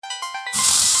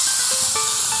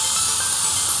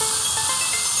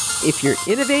If you're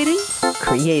innovating,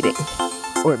 creating,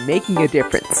 or making a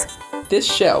difference,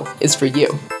 this show is for you.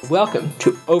 Welcome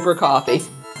to Over Coffee.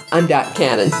 I'm Dot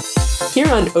Cannon. Here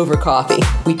on Over Coffee,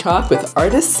 we talk with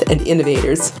artists and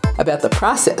innovators about the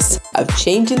process of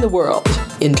changing the world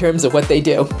in terms of what they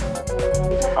do.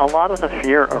 A lot of the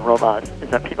fear of robots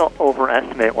is that people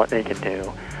overestimate what they can do,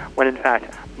 when in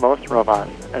fact, most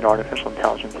robots and artificial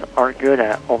intelligence are good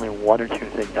at only one or two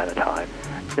things at a time.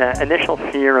 The initial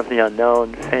fear of the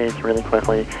unknown fades really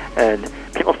quickly, and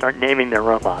people start naming their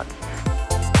robots.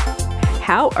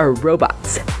 How are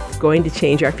robots going to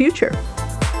change our future?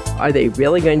 Are they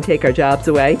really going to take our jobs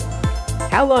away?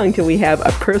 How long till we have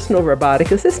a personal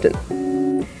robotic assistant?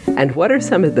 And what are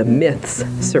some of the myths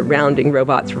surrounding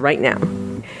robots right now?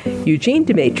 Eugene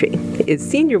Demaitre is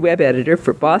Senior Web Editor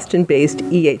for Boston-based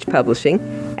EH Publishing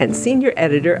and Senior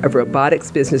Editor of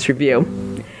Robotics Business Review.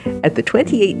 At the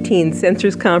 2018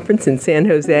 Sensors Conference in San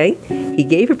Jose, he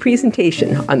gave a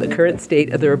presentation on the current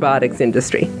state of the robotics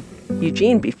industry.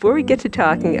 Eugene, before we get to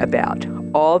talking about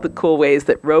all the cool ways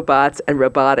that robots and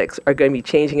robotics are going to be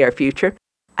changing our future,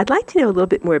 I'd like to know a little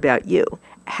bit more about you.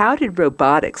 How did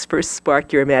robotics first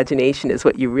spark your imagination as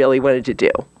what you really wanted to do?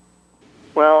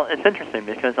 Well, it's interesting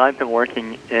because I've been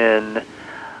working in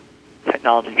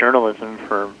technology journalism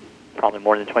for probably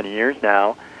more than 20 years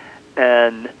now,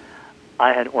 and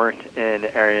I had worked in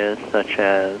areas such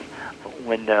as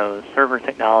Windows server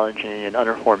technology and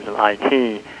other forms of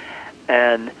IT,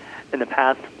 and in the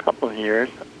past couple of years,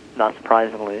 not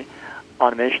surprisingly,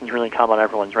 automation's really come on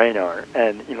everyone's radar.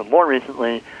 And even more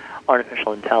recently,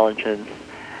 artificial intelligence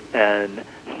and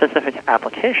specific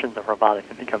applications of robotics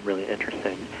have become really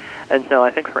interesting. And so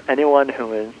I think for anyone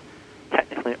who is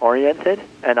technically oriented,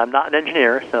 and I'm not an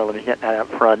engineer, so let me get that up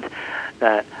front,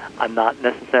 that I'm not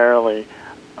necessarily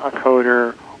a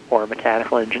coder or a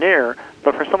mechanical engineer,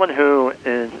 but for someone who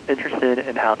is interested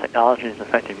in how technology is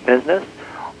affecting business,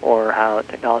 or how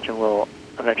technology will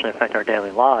eventually affect our daily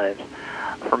lives.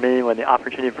 For me, when the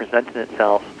opportunity presented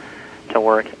itself to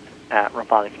work at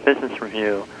Robotics Business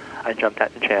Review, I jumped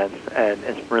at the chance, and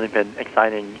it's really been an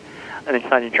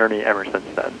exciting journey ever since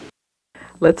then.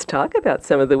 Let's talk about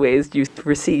some of the ways you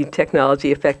foresee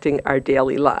technology affecting our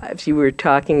daily lives. You were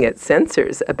talking at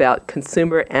Sensors about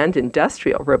consumer and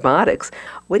industrial robotics.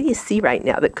 What do you see right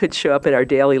now that could show up in our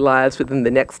daily lives within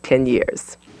the next 10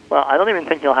 years? Well, I don't even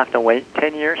think you'll have to wait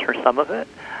 10 years for some of it.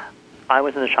 I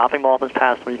was in a shopping mall this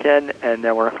past weekend, and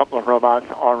there were a couple of robots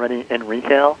already in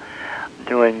retail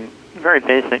doing very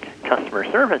basic customer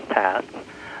service tasks.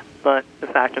 But the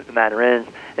fact of the matter is,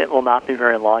 it will not be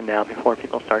very long now before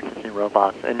people start to see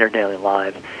robots in their daily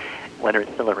lives, whether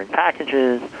it's delivering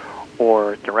packages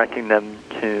or directing them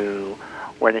to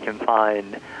where they can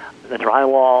find the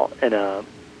drywall in a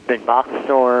big box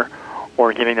store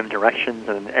or giving them directions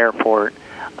in an airport.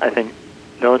 I think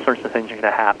those sorts of things are going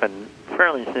to happen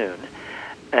fairly soon.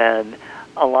 And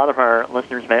a lot of our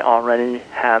listeners may already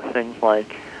have things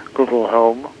like Google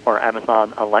Home or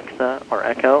Amazon Alexa or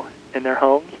Echo in their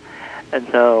homes. And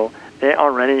so they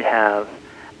already have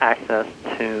access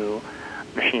to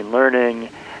machine learning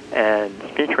and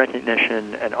speech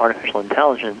recognition and artificial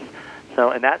intelligence.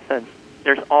 So in that sense,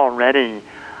 there's already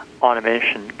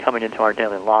automation coming into our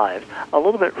daily lives. A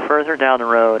little bit further down the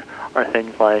road are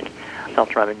things like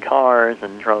self-driving cars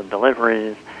and drone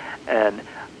deliveries and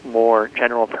more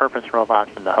general-purpose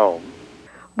robots in the home.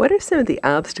 What are some of the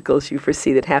obstacles you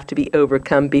foresee that have to be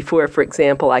overcome before, for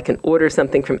example, I can order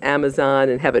something from Amazon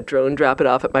and have a drone drop it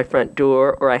off at my front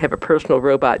door, or I have a personal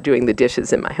robot doing the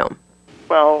dishes in my home?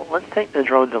 Well, let's take the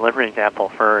drone delivery example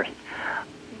first.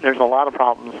 There's a lot of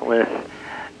problems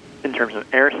in terms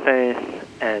of airspace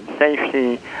and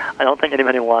safety. I don't think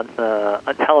anybody wants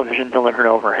a television delivered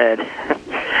overhead.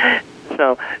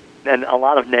 And a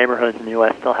lot of neighborhoods in the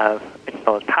U.S. still have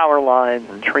exposed power lines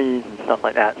and trees and stuff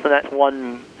like that. So that's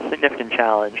one significant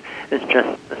challenge, is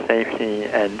just the safety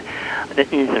and the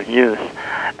ease of use.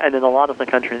 And in a lot of the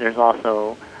country, there's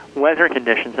also weather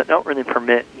conditions that don't really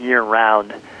permit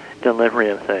year-round delivery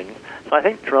of things. So I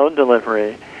think drone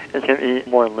delivery is going to be a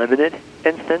more limited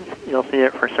instance. You'll see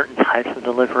it for certain types of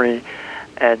delivery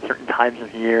and certain times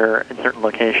of year and certain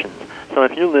locations. So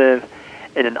if you live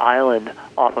in an island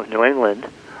off of New England,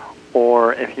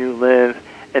 or if you live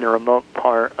in a remote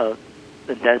part of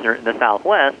the desert in the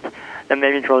Southwest, then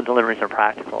maybe drone deliveries are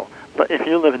practical. But if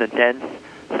you live in a dense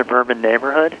suburban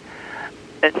neighborhood,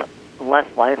 it's less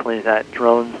likely that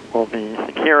drones will be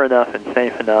secure enough and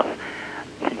safe enough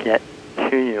to get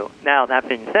to you. Now, that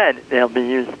being said, they'll be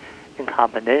used in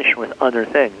combination with other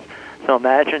things. So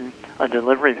imagine a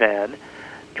delivery van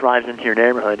drives into your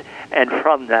neighborhood, and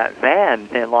from that van,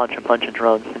 they launch a bunch of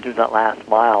drones to do that last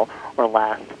mile or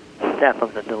last step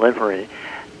of the delivery.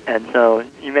 And so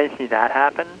you may see that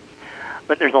happen,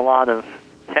 but there's a lot of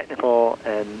technical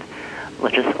and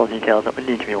logistical details that would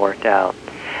need to be worked out.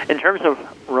 In terms of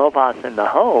robots in the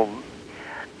home,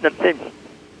 the big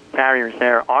barriers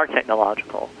there are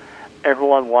technological.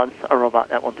 Everyone wants a robot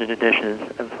that will do the dishes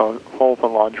and fold the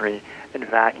laundry and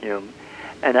vacuum.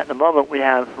 And at the moment, we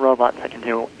have robots that can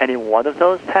do any one of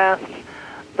those tasks,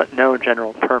 but no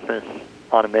general purpose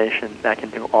automation that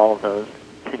can do all of those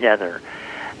together.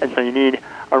 And so you need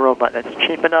a robot that's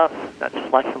cheap enough, that's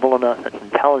flexible enough, that's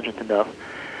intelligent enough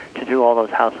to do all those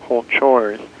household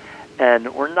chores.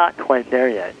 And we're not quite there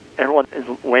yet. Everyone is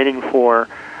waiting for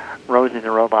Rosie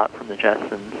the robot from the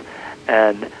Jetsons.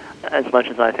 And as much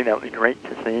as I think that would be great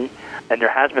to see, and there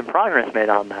has been progress made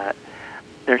on that,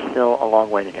 there's still a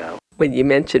long way to go. When you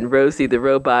mentioned Rosie the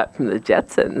robot from the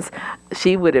Jetsons,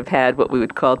 she would have had what we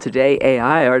would call today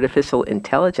AI, artificial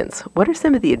intelligence. What are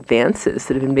some of the advances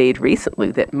that have been made recently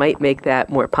that might make that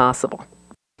more possible?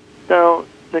 So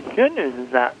the good news is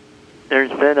that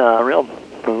there's been a real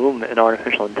boom in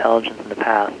artificial intelligence in the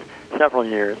past several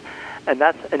years, and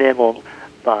that's enabled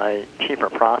by cheaper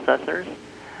processors,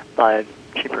 by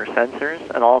cheaper sensors,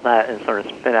 and all that is sort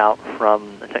of spin out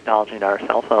from the technology in our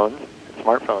cell phones and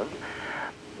smartphones.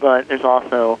 But there's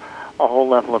also a whole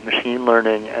level of machine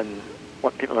learning and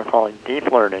what people are calling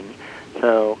deep learning.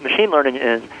 So machine learning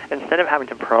is, instead of having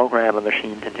to program a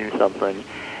machine to do something,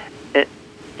 it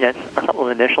gets a couple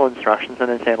of initial instructions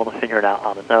and it's able to figure it out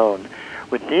on its own.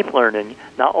 With deep learning,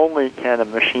 not only can a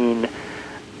machine,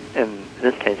 in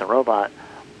this case a robot,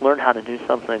 learn how to do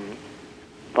something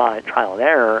by trial and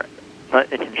error,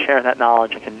 but it can share that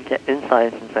knowledge, it can get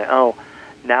insights and say, oh,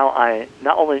 now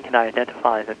not only can I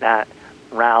identify that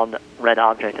round red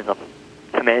object is a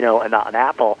tomato and not an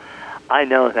apple, I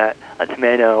know that a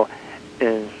tomato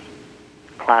is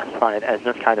classified as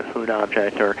this kind of food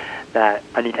object, or that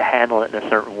I need to handle it in a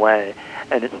certain way.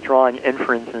 And it's drawing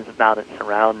inferences about its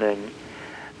surrounding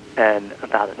and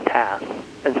about its tasks.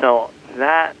 And so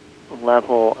that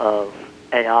level of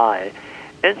AI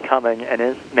is coming and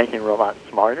is making robots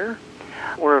smarter.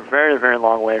 We're a very, very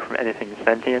long way from anything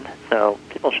sentient, so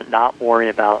people should not worry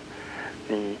about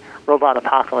the robot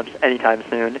apocalypse anytime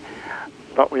soon,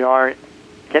 but we are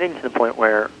getting to the point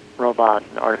where robots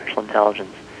and artificial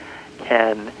intelligence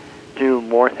can do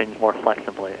more things more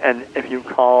flexibly. And if you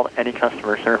call any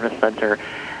customer service center,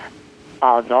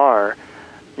 odds are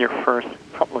your first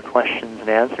couple of questions and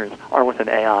answers are with an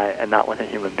AI and not with a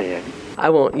human being. I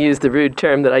won't use the rude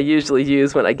term that I usually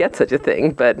use when I get such a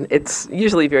thing, but it's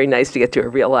usually very nice to get to a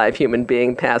real live human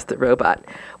being past the robot.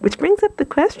 Which brings up the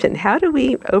question, how do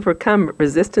we overcome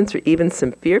resistance or even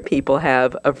some fear people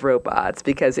have of robots?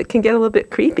 Because it can get a little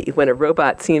bit creepy when a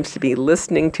robot seems to be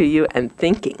listening to you and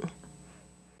thinking.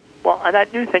 Well, and I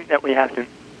do think that we have to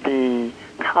be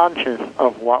conscious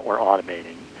of what we're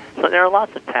automating. So there are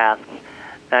lots of tasks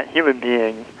that human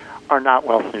beings are not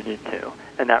well suited to,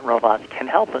 and that robots can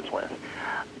help us with.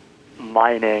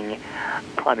 Mining,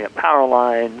 climbing up power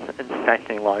lines,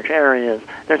 inspecting large areas.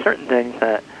 There are certain things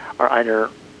that are either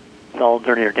dull,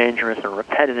 dirty, or dangerous, or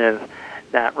repetitive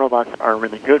that robots are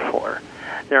really good for.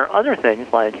 There are other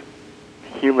things like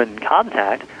human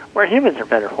contact where humans are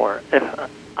better for it. If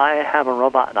I have a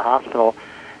robot in a hospital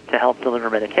to help deliver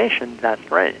medication, that's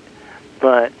great.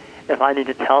 But if I need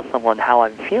to tell someone how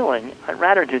I'm feeling, I'd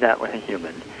rather do that with a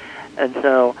human. And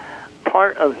so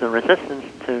part of the resistance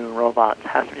to robots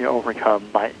has to be overcome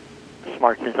by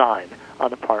smart design on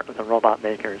the part of the robot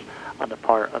makers, on the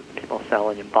part of people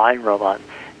selling and buying robots.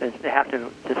 Is they have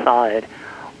to decide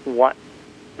what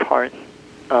parts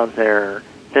of their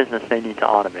business they need to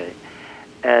automate.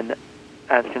 And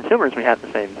as consumers, we have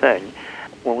the same thing.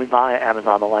 When we buy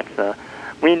Amazon Alexa,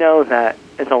 we know that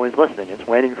it's always listening. It's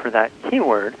waiting for that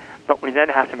keyword, but we then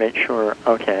have to make sure,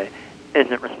 okay,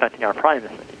 is it respecting our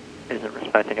privacy? Is it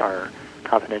respecting our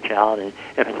confidentiality?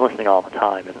 If it's listening all the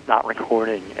time, is it not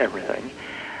recording everything?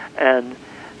 And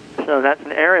so that's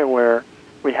an area where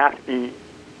we have to be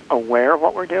aware of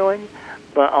what we're doing,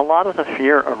 but a lot of the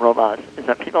fear of robots is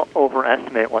that people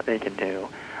overestimate what they can do,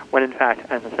 when in fact,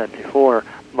 as I said before,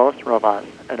 most robots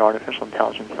and artificial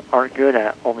intelligence are good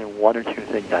at only one or two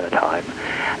things at a time.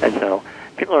 And so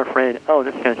people are afraid, oh,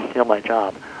 this is going to steal my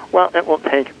job. Well, it will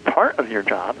take part of your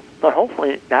job, but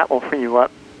hopefully that will free you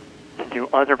up to do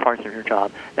other parts of your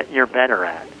job that you're better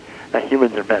at, that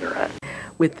humans are better at.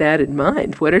 With that in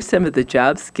mind, what are some of the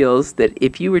job skills that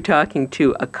if you were talking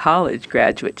to a college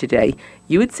graduate today,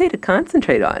 you would say to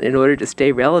concentrate on in order to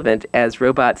stay relevant as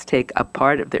robots take a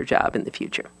part of their job in the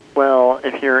future? Well,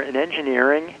 if you're in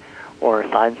engineering or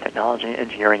science, technology,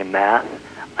 engineering, and math,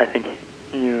 I think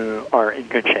you are in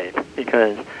good shape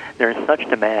because there's such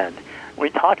demand. We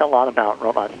talk a lot about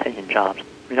robots taking jobs.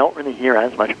 We don't really hear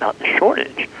as much about the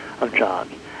shortage of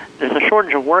jobs. There's a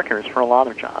shortage of workers for a lot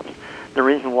of jobs. The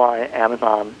reason why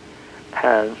Amazon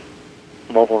has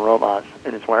mobile robots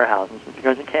in its warehouses is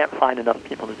because it can't find enough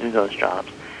people to do those jobs.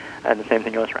 And the same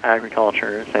thing goes for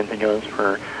agriculture. The same thing goes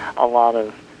for a lot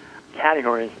of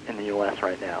categories in the U.S.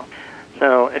 right now.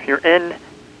 So if you're in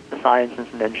the sciences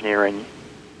and engineering,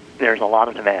 there's a lot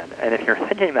of demand. And if you're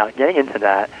thinking about getting into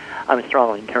that, I would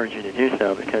strongly encourage you to do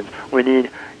so because we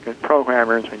need good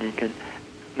programmers, we need good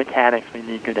mechanics, we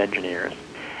need good engineers.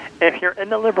 If you're in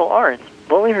the liberal arts,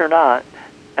 believe it or not,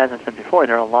 as I said before,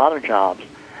 there are a lot of jobs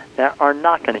that are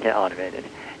not going to get automated.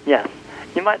 Yes,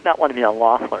 you might not want to be a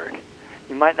law clerk.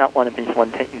 You might not want to be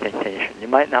someone taking dictation. You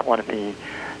might not want to be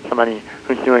somebody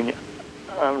who's doing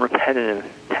a repetitive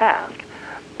task.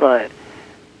 But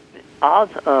the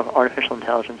odds of artificial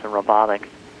intelligence and robotics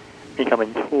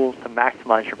becoming tools to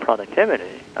maximize your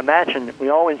productivity. Imagine, we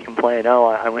always complain,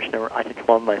 I wish I could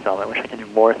clone myself. I wish I could do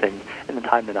more things in the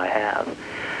time that I have.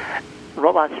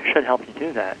 Robots should help you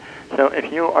do that. So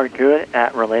if you are good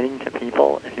at relating to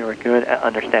people, if you are good at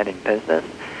understanding business,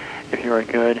 if you are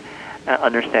good at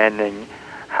understanding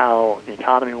how the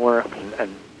economy works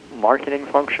and marketing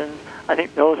functions, I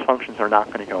think those functions are not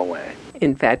going to go away.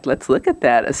 In fact, let's look at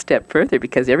that a step further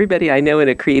because everybody I know in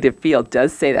a creative field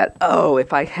does say that,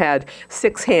 if I had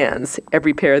 6 hands,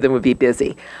 every pair of them would be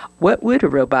busy. What would a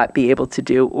robot be able to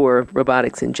do, or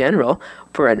robotics in general,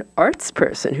 for an arts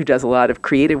person who does a lot of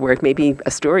creative work, maybe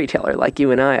a storyteller like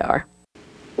you and I are?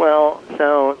 Well,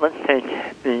 so let's take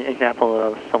the example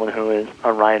of someone who is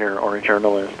a writer or a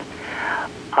journalist.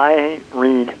 I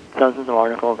read dozens of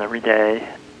articles every day,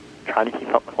 trying to keep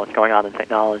up with what's going on in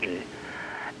technology.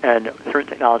 And through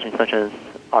technology such as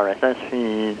RSS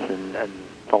feeds and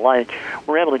the like,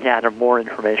 we're able to gather more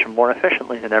information more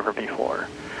efficiently than ever before.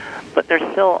 But there's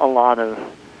still a lot of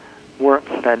work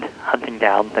spent hunting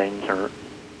down things or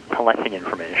collecting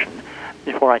information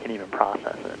before I can even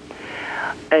process it.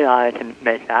 AI can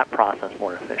make that process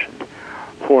more efficient.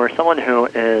 For someone who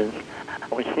is,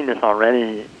 we've seen this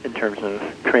already in terms of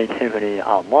creativity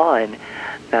online,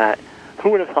 that who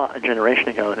would have thought a generation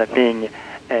ago that being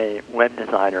a web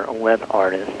designer, a web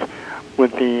artist,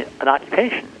 would be an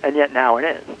occupation, and yet now it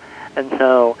is. And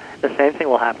so the same thing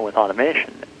will happen with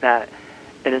automation, that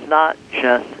it is not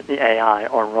just the AI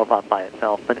or robot by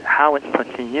itself, but how it's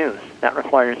put to use that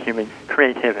requires human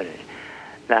creativity,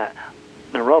 that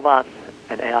the robots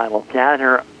and AI will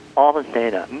gather all this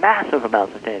data, massive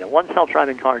amounts of data. One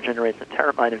self-driving car generates a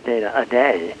terabyte of data a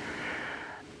day.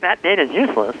 That data is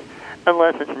useless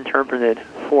unless it's interpreted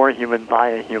for a human, by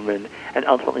a human, and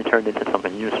ultimately turned into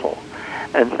something useful.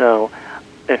 And so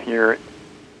if you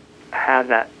have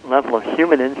that level of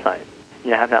human insight,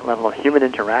 you have that level of human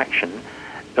interaction,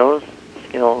 those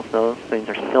skills, those things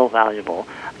are still valuable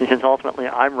because ultimately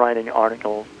I'm writing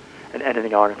articles and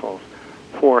editing articles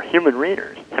for human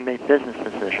readers to make business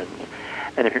decisions.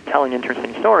 And if you're telling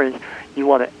interesting stories, you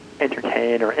want to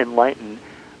entertain or enlighten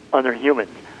other humans.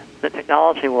 The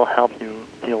technology will help you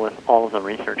deal with all of the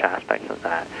research aspects of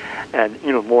that, and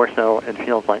even more so in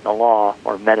fields like the law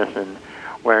or medicine,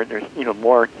 where there's even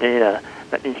more data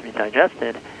that needs to be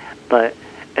digested, but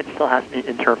it still has to be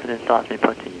interpreted, still has to be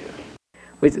put to use.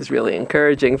 Which is really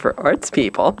encouraging for arts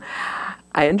people.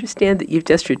 I understand that you've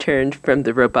just returned from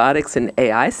the Robotics and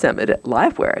AI Summit at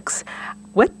LiveWorx.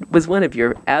 What was one of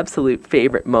your absolute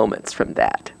favorite moments from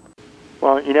that?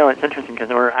 Well, it's interesting because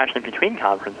we're actually between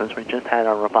conferences. We just had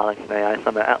our Robotics and AI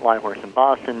Summit at LiveWorx in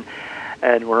Boston,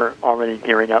 and we're already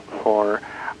gearing up for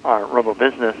our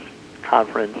RoboBusiness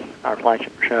conference, our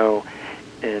flagship show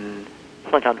in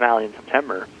Silicon Valley in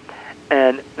September.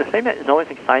 And the thing that is always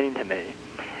exciting to me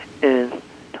is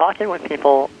talking with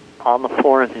people on the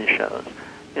floor of these shows.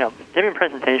 Giving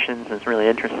presentations is really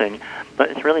interesting, but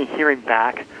it's really hearing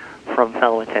back from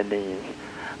fellow attendees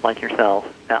like yourself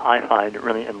that I find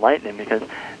really enlightening because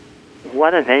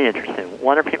what are they interested in?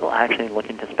 What are people actually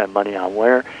looking to spend money on?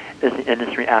 Where is the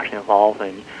industry actually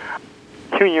evolving?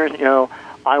 2 years ago,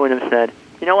 I would have said,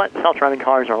 you know what, self-driving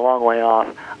cars are a long way off.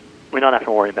 We don't have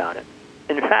to worry about it.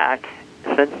 In fact,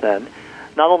 since then,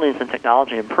 not only has the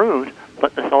technology improved,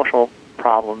 but the social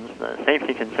problems, the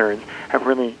safety concerns have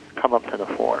really come up to the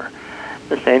fore.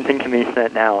 The same thing can be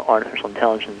said now, artificial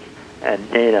intelligence and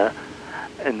data,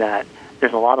 in that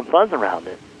there's a lot of buzz around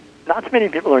it. Not too many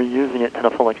people are using it to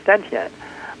the full extent yet,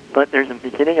 but there's a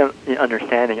beginning of the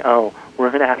understanding, we're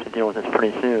going to have to deal with this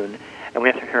pretty soon, and we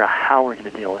have to figure out how we're going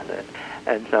to deal with it.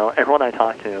 And so everyone I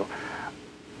talked to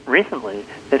recently,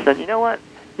 they said, you know what,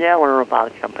 yeah, we're a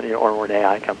robotics company or we're an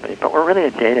AI company, but we're really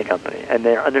a data company, and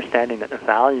they're understanding that the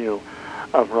value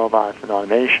of robots and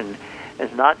automation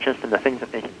is not just in the things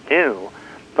that they can do,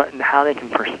 but in how they can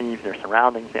perceive their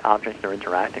surroundings, the objects they're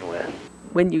interacting with.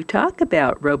 When you talk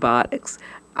about robotics,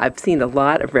 I've seen a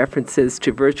lot of references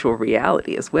to virtual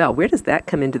reality as well. Where does that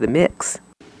come into the mix?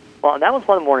 Well, that was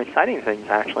one of the more exciting things,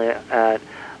 actually, at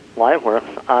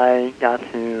LiveWorx. I got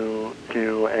to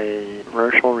do a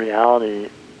virtual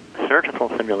reality surgical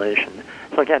simulation.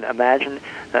 So again, imagine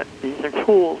that these are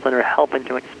tools that are helping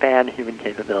to expand human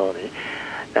capability.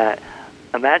 That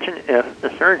imagine if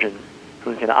the surgeon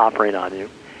who's going to operate on you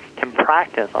can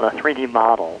practice on a 3D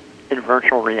model in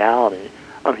virtual reality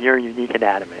of your unique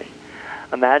anatomy.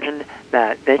 Imagine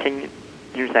that they can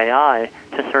use AI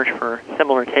to search for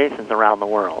similar cases around the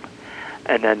world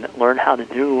and then learn how to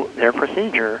do their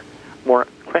procedure more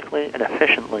quickly and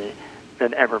efficiently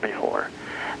than ever before.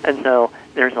 And so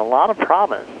there's a lot of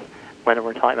promise, whether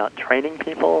we're talking about training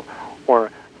people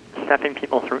or stepping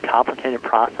people through complicated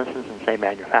processes in, say,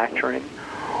 manufacturing,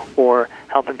 or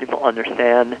helping people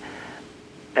understand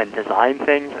and design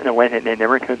things in a way that they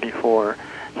never could before.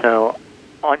 So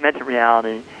augmented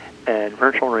reality and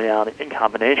virtual reality in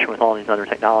combination with all these other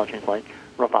technologies like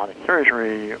robotic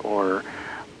surgery or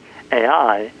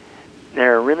AI,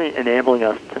 they're really enabling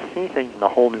us to see things in a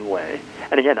whole new way.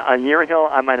 And again, a year ago,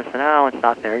 I might have said, oh, it's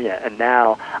not there yet. And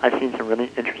now I've seen some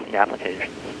really interesting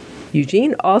applications.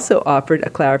 Eugene also offered a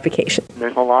clarification.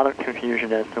 There's a lot of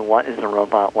confusion as to what is a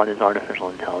robot, what is artificial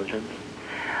intelligence.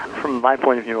 From my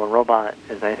point of view, a robot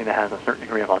is anything that has a certain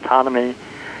degree of autonomy,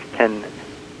 can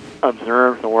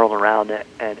observe the world around it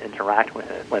and interact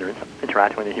with it, whether it's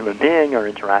interacting with a human being or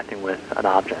interacting with an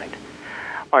object.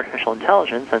 Artificial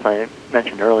intelligence, as I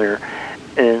mentioned earlier,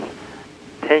 is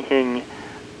taking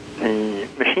the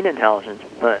machine intelligence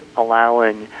but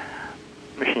allowing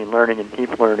machine learning and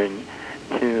deep learning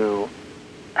to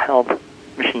help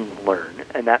machines learn.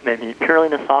 And that may be purely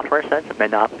in a software sense. It may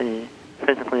not be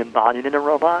physically embodied in a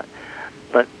robot.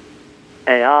 But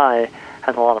AI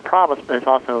has a lot of promise, but it's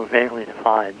also vaguely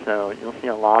defined. So you'll see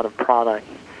a lot of products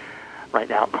right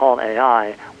now called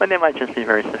AI when they might just be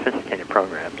very sophisticated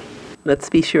programs. Let's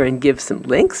be sure and give some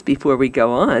links before we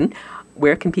go on.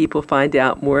 Where can people find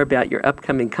out more about your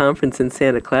upcoming conference in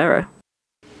Santa Clara?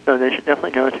 So they should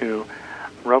definitely go to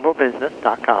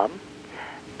RoboBusiness.com,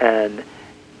 and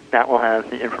that will have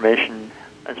the information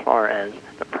as far as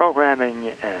the programming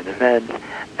and events,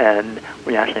 and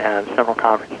we actually have several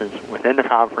conferences within the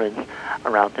conference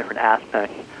around different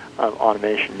aspects of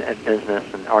automation and business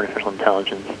and artificial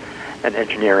intelligence and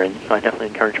engineering. So I definitely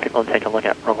encourage people to take a look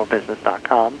at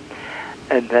RoboBusiness.com.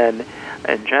 And then,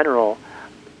 in general,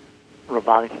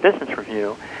 Robotics Business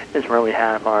Review is where we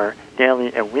have our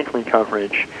daily and weekly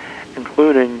coverage,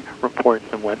 including reports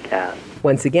and webcasts.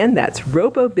 Once again, that's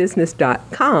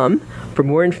robobusiness.com for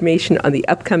more information on the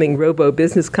upcoming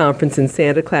RoboBusiness Conference in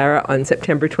Santa Clara on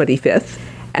September 25th,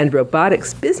 and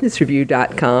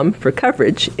roboticsbusinessreview.com for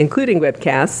coverage, including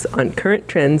webcasts on current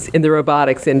trends in the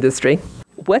robotics industry.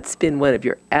 What's been one of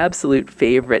your absolute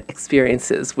favorite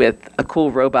experiences with a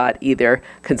cool robot, either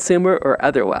consumer or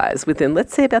otherwise, within,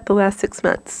 let's say, about the last 6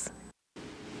 months?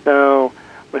 So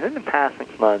within the past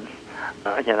 6 months,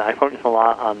 again, I focus a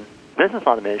lot on business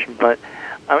automation, but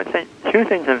I would say two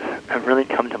things have really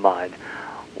come to mind.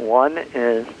 One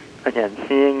is, again,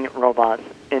 seeing robots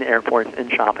in airports,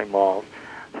 in shopping malls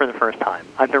for the first time.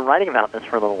 I've been writing about this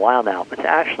for a little while now, but to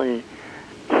actually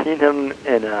see them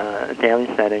in a daily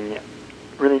setting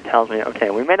really tells me, okay,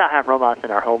 we may not have robots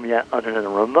in our home yet other than a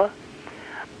Roomba,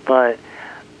 but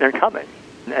they're coming,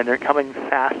 and they're coming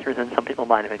faster than some people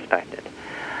might have expected.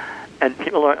 And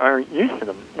people are used to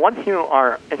them. Once you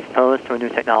are exposed to a new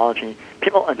technology,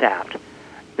 people adapt.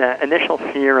 The initial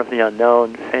fear of the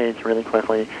unknown fades really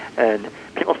quickly, and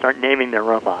people start naming their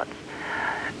robots.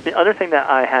 The other thing that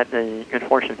I had the good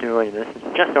fortune of doing, this is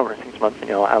just over 6 months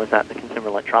ago, I was at the Consumer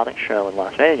Electronics Show in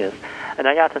Las Vegas, and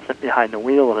I got to sit behind the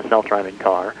wheel of a self-driving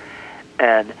car.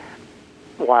 And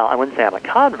while I wouldn't say I'm a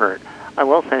convert, I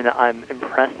will say that I'm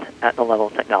impressed at the level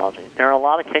of technology. There are a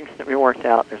lot of kinks that we worked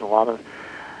out. There's a lot of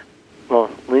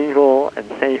both legal and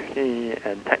safety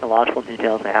and technological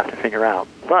details they have to figure out.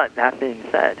 But that being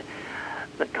said,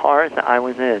 the cars that I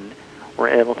was in were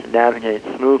able to navigate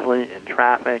smoothly in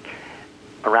traffic,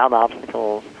 around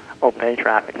obstacles, obey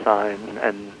traffic signs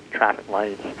and traffic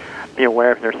lights, be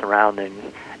aware of their surroundings,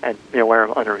 and be aware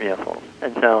of other vehicles.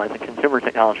 And so as the consumer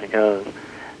technology goes,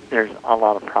 there's a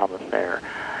lot of promise there.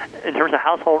 In terms of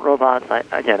household robots, I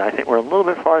think we're a little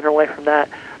bit farther away from that,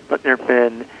 but there have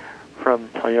been, from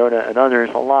Toyota and others,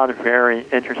 a lot of very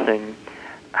interesting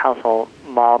household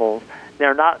models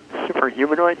they're not super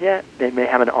humanoid yet. They may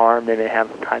have an arm. They may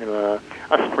have kind of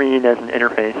a screen as an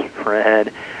interface for a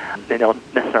head. They don't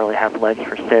necessarily have legs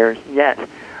for stairs yet,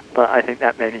 but I think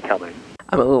that may be coming.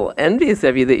 I'm a little envious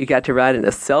of you that you got to ride in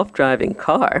a self-driving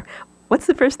car. What's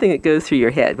the first thing that goes through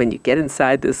your head when you get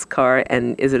inside this car,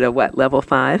 and is it a level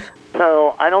 5?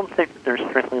 So I don't think that there's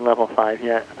strictly level 5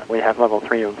 yet. We have level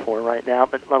 3 and 4 right now,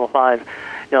 but level 5,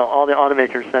 all the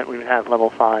automakers said we would have level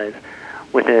 5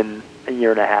 within a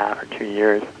year and a half or 2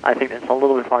 years. I think it's a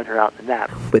little bit farther out than that.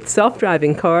 With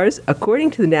self-driving cars,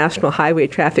 according to the National Highway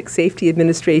Traffic Safety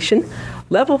Administration,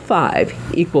 level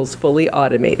 5 equals fully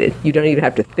automated. You don't even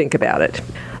have to think about it.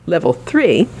 Level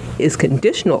 3 is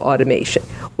conditional automation,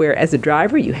 where as a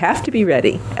driver you have to be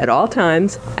ready at all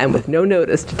times and with no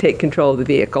notice to take control of the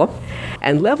vehicle.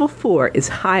 And level 4 is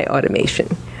high automation,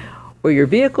 where your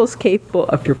vehicle is capable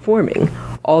of performing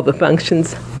all the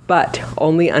functions, but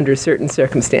only under certain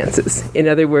circumstances. In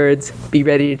other words, be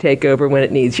ready to take over when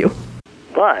it needs you.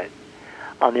 But,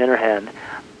 on the other hand,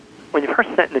 when you first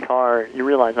sit in the car, you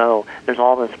realize, there's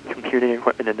all this computing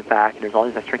equipment in the back, and there's all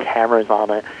these extra cameras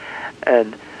on it,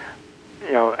 and,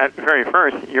 at very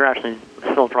first, you're actually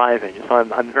still driving, so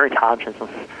I'm very conscious of,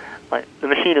 the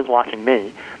machine is watching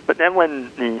me. But then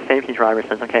when the safety driver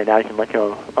says, okay, now you can let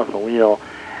go of the wheel,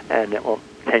 and it will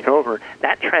take over,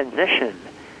 that transition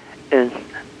is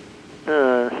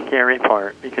the scary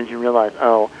part, because you realize,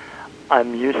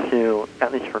 I'm used to,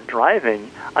 at least for driving,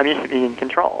 I'm used to being in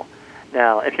control.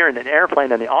 Now, if you're in an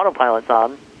airplane and the autopilot's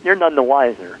on, you're none the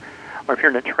wiser. Or if you're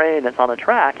in a train that's on a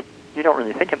track, you don't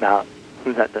really think about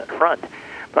who's at the front.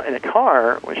 But in a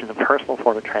car, which is a personal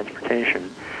form of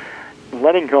transportation,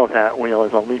 letting go of that wheel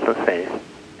is a leap of faith.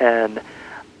 And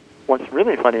what's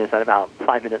really funny is that about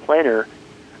 5 minutes later,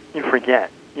 you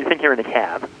forget. You think you're in a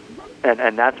cab.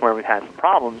 And that's where we've had some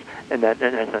problems, and that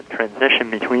there's a transition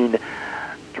between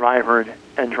drivered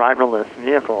and driverless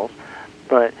vehicles.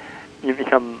 But you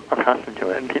become accustomed to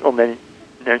it, and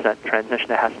there's that transition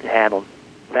that has to be handled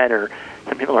better,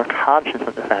 so people are conscious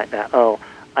of the fact that,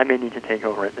 I may need to take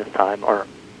over at this time, or,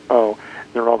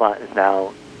 the robot is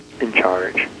now in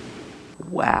charge.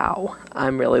 Wow.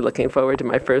 I'm really looking forward to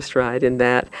my first ride in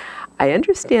that. I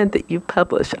understand that you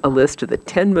publish a list of the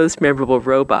 10 most memorable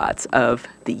robots of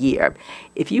the year.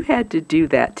 If you had to do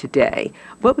that today,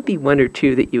 what would be one or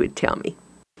two that you would tell me?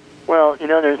 Well,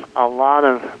 there's a lot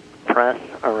of press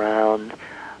around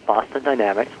Boston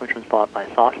Dynamics, which was bought by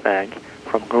SoftBank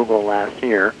from Google last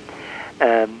year.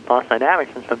 And Boston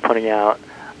Dynamics has been putting out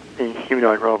these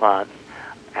humanoid robots,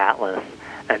 Atlas,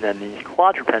 and then these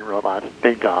quadruped robots,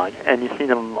 Big Dog, and you see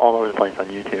them all over the place on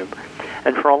YouTube.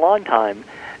 And for a long time,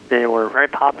 they were very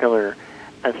popular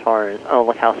as far as,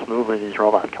 look how smoothly these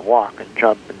robots can walk and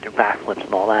jump and do backflips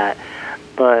and all that.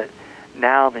 But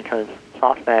now, because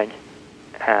SoftBank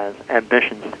has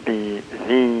ambitions to be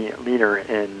the leader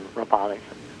in robotics,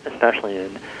 especially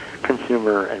in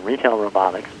consumer and retail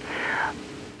robotics,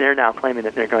 they're now claiming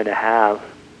that they're going to have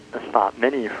the Spot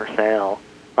Mini for sale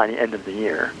by the end of the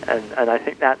year. And I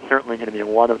think that's certainly going to be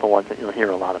one of the ones that you'll hear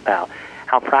a lot about.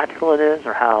 How practical it is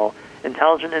or how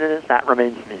intelligent it is, that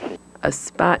remains to be seen. A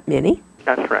Spot Mini?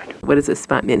 That's correct. What is a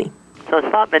Spot Mini? So a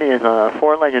Spot Mini is a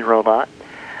four-legged robot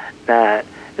that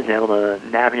is able to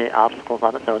navigate obstacles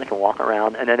on its own. It can walk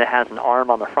around, and then it has an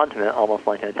arm on the front of it, almost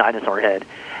like a dinosaur head,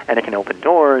 and it can open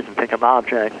doors and pick up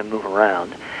objects and move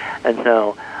around. And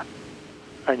so,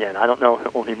 again, I don't know if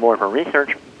it will be more of a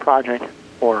research project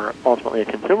or ultimately a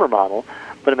consumer model,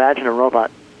 but imagine a robot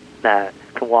that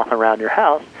could walk around your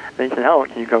house, and you say,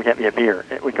 can you go get me a beer?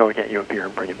 It would go get you a beer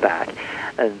and bring it back.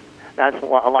 And that's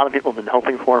what a lot of people have been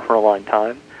hoping for a long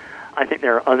time. I think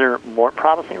there are other more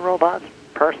promising robots.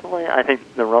 Personally, I think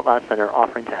the robots that are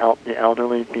offering to help the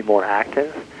elderly be more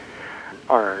active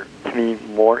are, to me,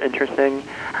 more interesting.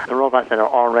 The robots that are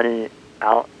already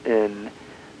out in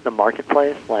the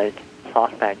marketplace, like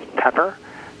SoftBank's Pepper,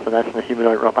 so that's the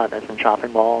humanoid robot that's in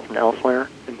shopping malls and elsewhere,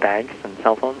 in banks and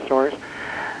cell phone stores.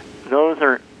 Those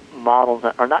are models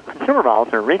that are not consumer models,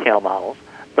 they're retail models,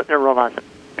 but they're robots that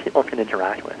people can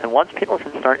interact with. And once people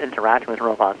can start interacting with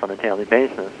robots on a daily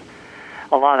basis,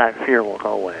 a lot of that fear will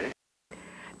go away.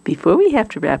 Before we have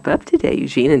to wrap up today,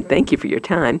 Eugene, and thank you for your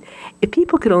time, if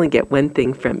people could only get one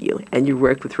thing from you and your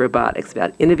work with robotics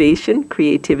about innovation,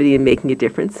 creativity, and making a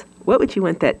difference, what would you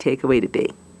want that takeaway to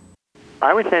be?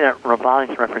 I would say that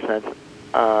robotics represents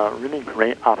a really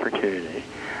great opportunity.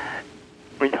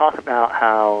 We talk about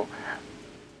how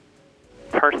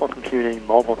personal computing,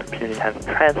 mobile computing has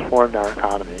transformed our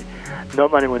economy.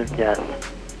 Nobody would have guessed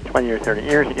 20 or 30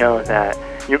 years ago that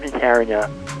you'd be carrying a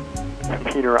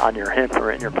computer on your hip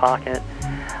or in your pocket.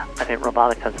 I think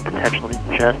robotics has the potential to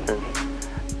be just as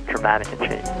dramatic a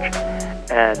change.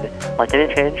 And like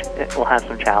any change, it will have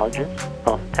some challenges,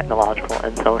 both technological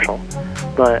and social.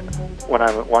 But what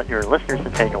I want your listeners to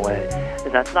take away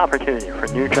is that's an opportunity for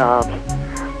new jobs,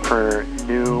 for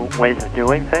new ways of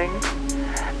doing things,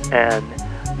 and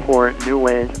for new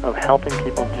ways of helping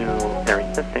people do their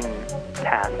existing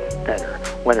tasks better,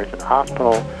 whether it's in the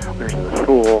hospital, whether it's in the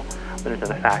school, whether it's in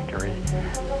the factory.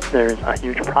 There's a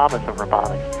huge promise of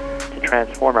robotics to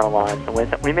transform our lives in ways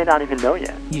that we may not even know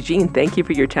yet. Eugene, thank you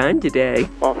for your time today.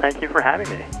 Well, thank you for having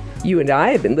me. You and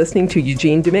I have been listening to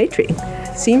Eugene Demaitre,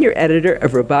 Senior Editor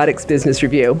of Robotics Business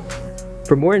Review.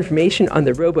 For more information on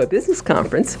the RoboBusiness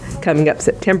Conference, coming up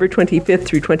September 25th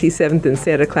through 27th in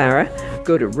Santa Clara,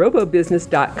 go to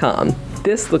robobusiness.com.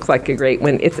 This looks like a great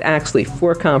one. It's actually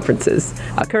 4 conferences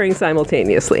occurring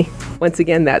simultaneously. Once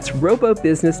again, that's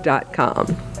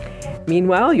robobusiness.com.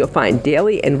 Meanwhile, you'll find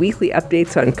daily and weekly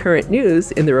updates on current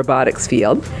news in the robotics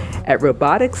field at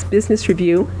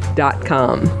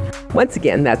roboticsbusinessreview.com. Once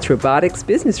again, that's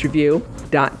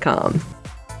roboticsbusinessreview.com.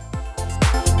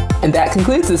 And that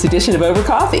concludes this edition of Over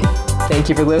Coffee. Thank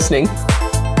you for listening.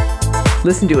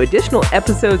 Listen to additional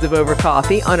episodes of Over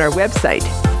Coffee on our website,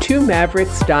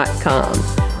 2mavericks.com.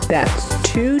 That's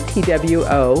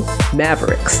 2TWO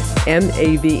Mavericks,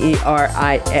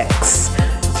 Maverix,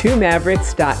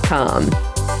 2mavericks.com.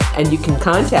 And you can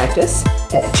contact us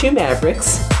at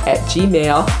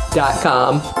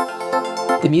 2mavericks@gmail.com.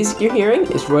 The music you're hearing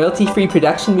is royalty-free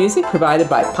production music provided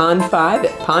by Pond5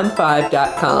 at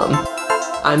pond5.com.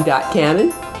 I'm Dot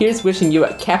Cannon. Here's wishing you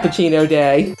a cappuccino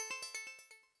day.